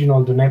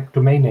original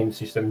domain name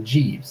system,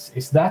 Jeeves.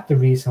 Is that the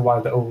reason why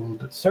the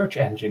old search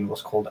engine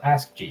was called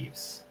Ask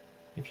Jeeves,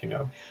 if you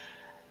know?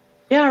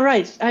 Yeah,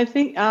 right. I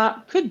think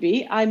could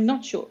be. I'm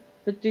not sure,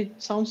 but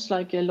it sounds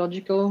like a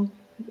logical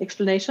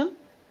explanation.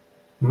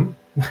 All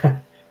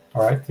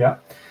right. Yeah.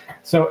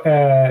 So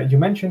you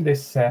mentioned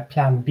this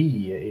Plan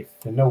B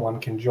if no one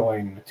can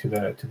join to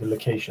the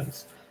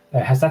locations.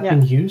 Has that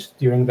been used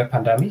during the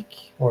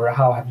pandemic, or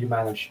how have you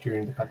managed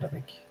during the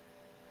pandemic?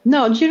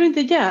 No, during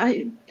the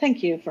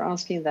thank you for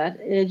asking that.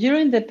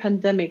 During the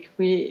pandemic,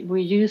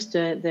 we used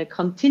the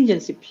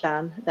contingency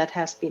plan that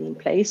has been in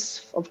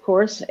place. Of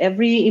course,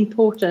 every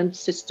important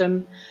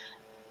system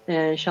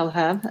shall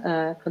have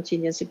a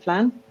contingency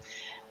plan,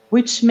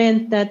 which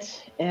meant that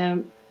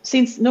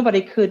since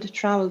nobody could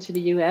travel to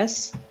the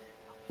US,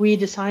 we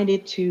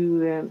decided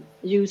to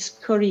use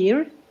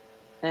courier,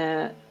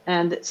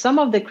 and some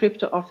of the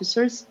crypto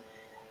officers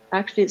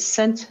actually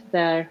sent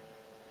their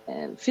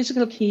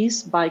physical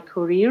keys by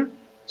courier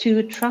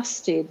to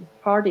trusted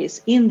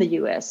parties in the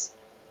US,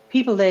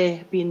 people they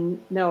have been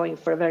knowing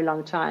for a very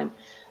long time,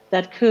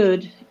 that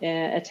could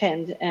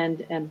attend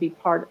and be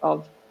part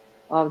of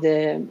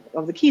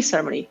the key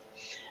ceremony.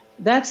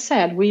 That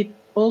said, we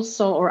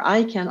also, or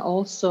I can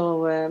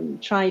also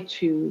try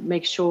to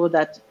make sure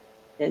that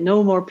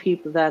no more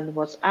people than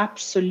was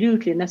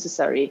absolutely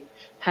necessary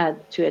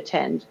had to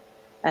attend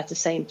at the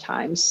same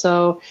time.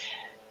 So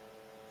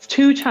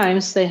 2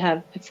 times they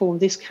have performed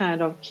this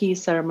kind of key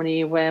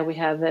ceremony where we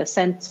have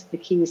sent the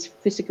keys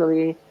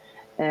physically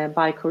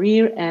by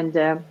courier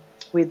and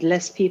with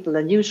less people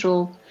than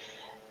usual.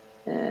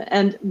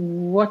 And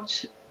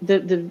what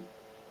the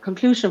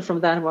conclusion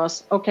from that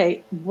was,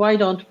 okay, why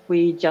don't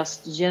we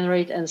just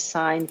generate and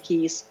sign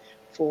keys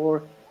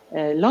for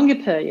a longer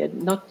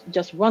period, not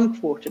just 1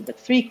 quarter, but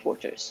 3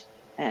 quarters.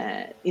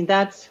 In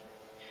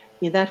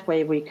that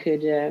way, we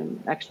could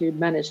actually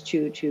manage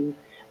to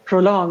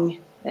prolong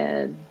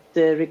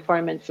the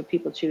requirement for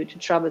people to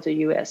travel to the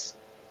US.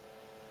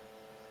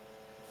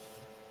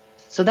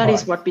 So that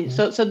is what we.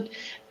 So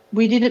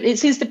we didn't.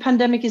 Since the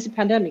pandemic is a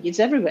pandemic, it's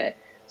everywhere.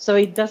 So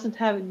it doesn't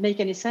make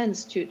any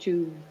sense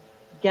to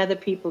gather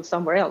people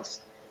somewhere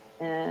else,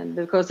 and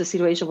because the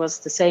situation was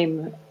the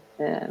same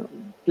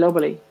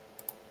globally.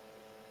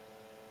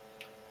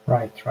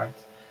 Right.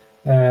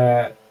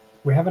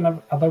 We have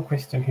another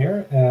question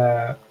here.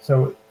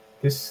 So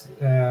this,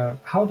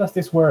 how does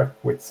this work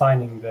with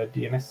signing the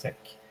DNSSEC?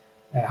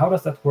 How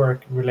does that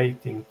work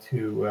relating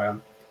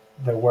to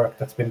the work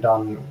that's been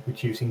done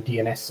with using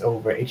DNS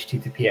over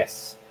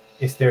HTTPS?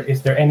 Is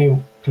there any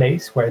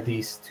place where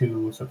these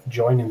two sort of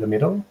join in the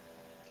middle?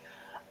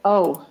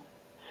 Oh,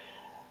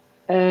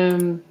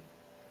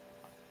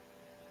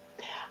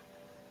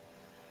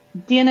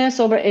 DNS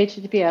over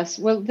HTTPS.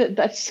 Well,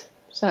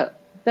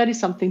 that is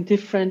something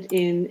different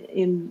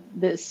in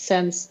the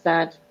sense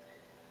that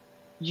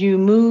you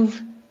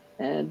move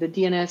the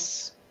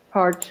DNS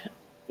part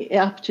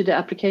up to the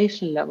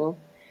application level.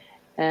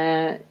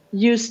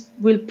 You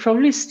will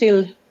probably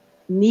still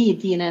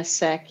need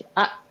DNSSEC.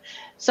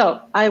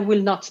 So I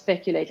will not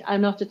speculate.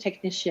 I'm not a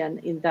technician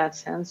in that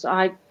sense.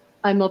 I'm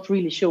not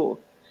really sure.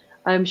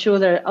 I'm sure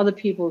there are other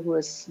people who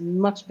are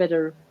much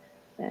better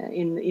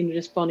in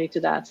responding to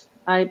that.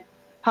 I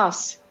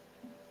pass.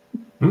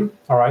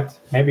 All right.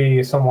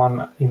 Maybe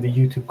someone in the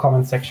YouTube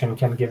comment section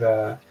can give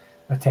a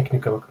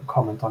technical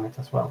comment on it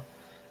as well.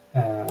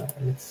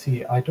 Let's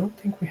see. I don't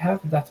think we have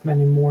that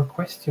many more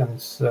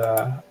questions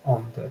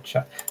on the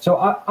chat. So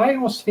I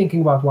was thinking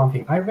about one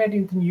thing. I read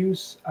in the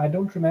news, I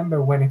don't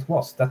remember when it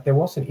was, that there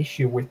was an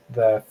issue with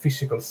the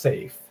physical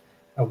safe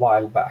a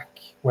while back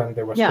when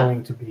there was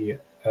going to be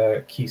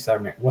a key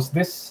ceremony. Was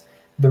this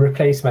the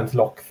replacement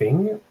lock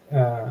thing?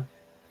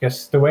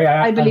 Because the way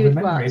I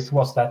remember it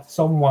was that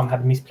someone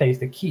had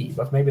misplaced a key,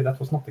 but maybe that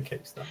was not the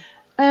case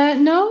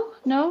then. No.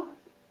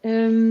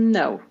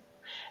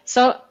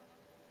 So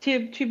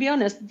to be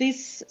honest,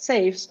 these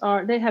safes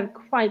they have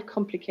quite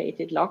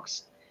complicated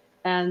locks,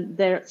 and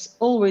they're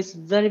always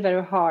very,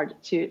 very hard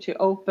to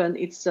open.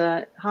 It's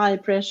high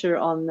pressure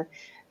on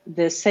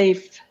the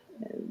safe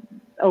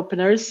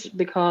openers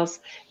because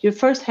you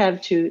first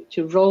have to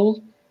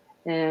roll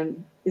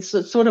it's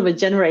sort of a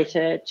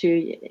generator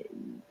to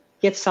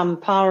get some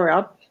power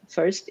up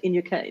first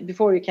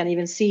before you can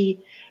even see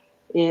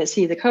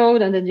the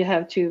code, and then you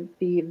have to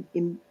be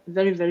in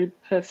very, very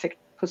perfect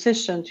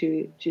position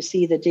to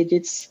see the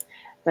digits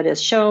that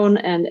is shown,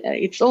 and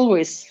it's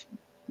always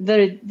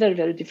very, very,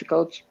 very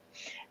difficult.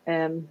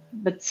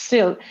 But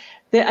still,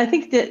 I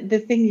think the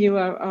thing you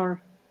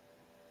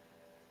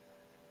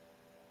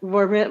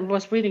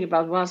was reading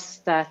about was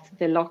that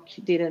the lock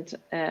didn't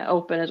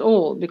open at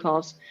all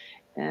because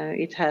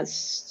it has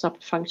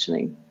stopped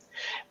functioning.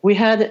 We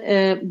had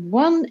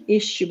one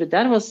issue, but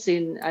that was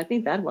I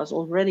think that was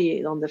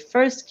already on the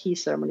first key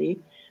ceremony,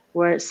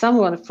 where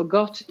someone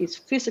forgot his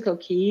physical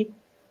key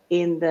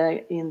in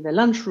the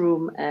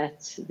lunchroom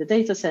at the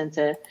data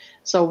center.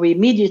 So we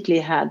immediately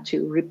had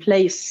to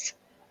replace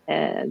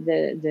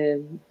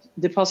the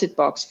deposit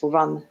box for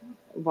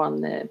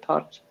one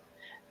part,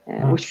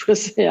 which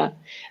was, yeah.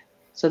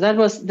 So that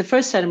was, the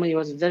first ceremony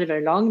was very,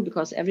 very long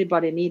because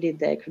everybody needed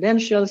their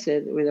credentials.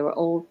 There were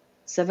all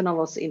 7 of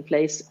us in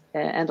place,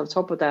 and on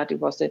top of that, it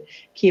was the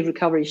key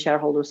recovery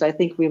shareholders. I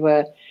think we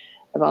were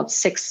about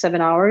 6-7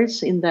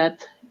 hours in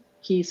that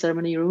key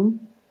ceremony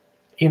room.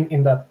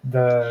 In that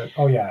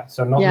oh yeah,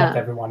 so not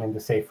everyone in the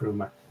safe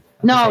room.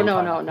 No.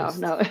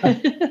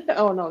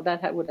 Oh no,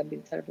 that would have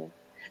been terrible.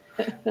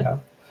 Yeah.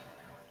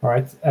 All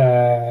right.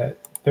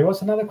 There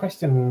was another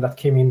question that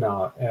came in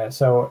now.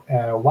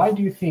 Why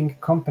do you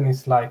think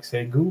companies like,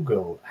 say,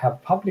 Google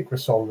have public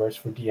resolvers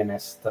for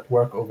DNS that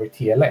work over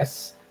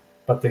TLS,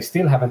 but they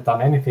still haven't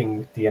done anything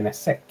with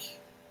DNSSEC?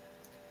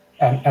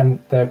 And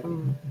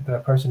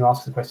the person who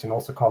asked the question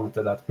also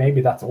commented that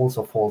maybe that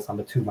also falls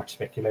under too much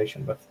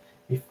speculation. But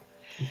if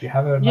you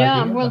have an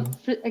idea, well,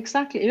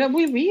 exactly.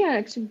 We are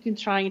actually been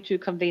trying to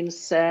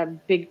convince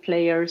big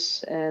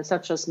players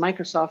such as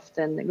Microsoft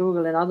and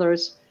Google and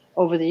others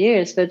over the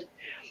years, but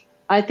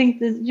I think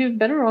that you're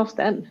better off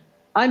then.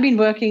 I've been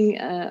working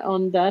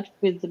on that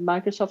with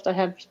Microsoft. I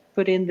have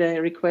put in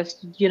the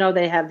request.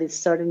 They have this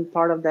certain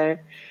part of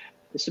their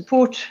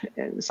support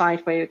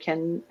site where you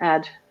can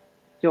add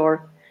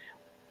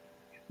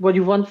what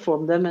you want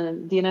from them,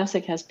 and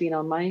DNSSEC has been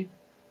on my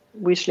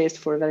wish list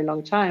for a very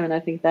long time, and I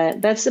think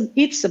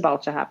it's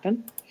about to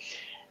happen,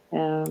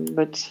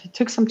 but it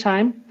took some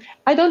time.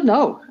 I don't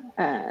know,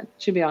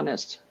 to be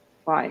honest,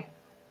 why.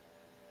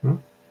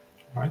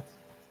 Right.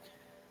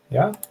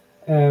 Yeah.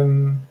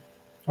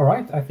 All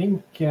right. I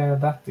think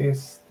that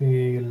is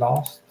the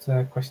last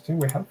question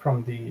we have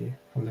from the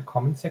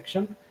comment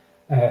section.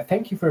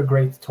 Thank you for a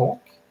great talk.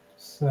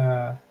 It's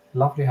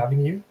lovely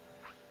having you.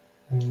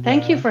 And,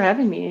 thank you for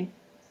having me.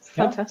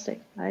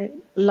 Fantastic. Yeah. I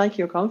like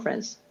your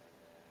conference.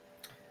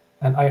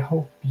 And I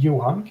hope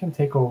Johan can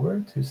take over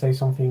to say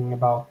something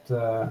about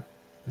the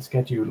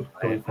schedule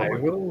going forward.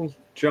 I will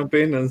jump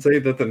in and say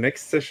that the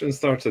next session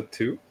starts at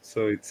 2,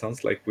 so it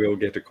sounds like we'll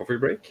get a coffee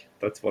break.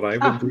 That's what I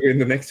will do in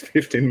the next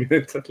 15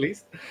 minutes at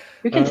least.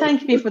 You can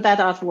thank me for that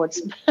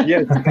afterwards.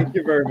 Yes, thank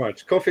you very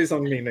much. Coffee's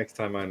on me next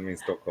time I'm in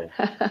Stockholm.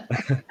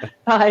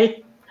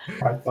 Bye.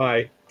 Right.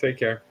 Bye. Take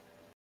care.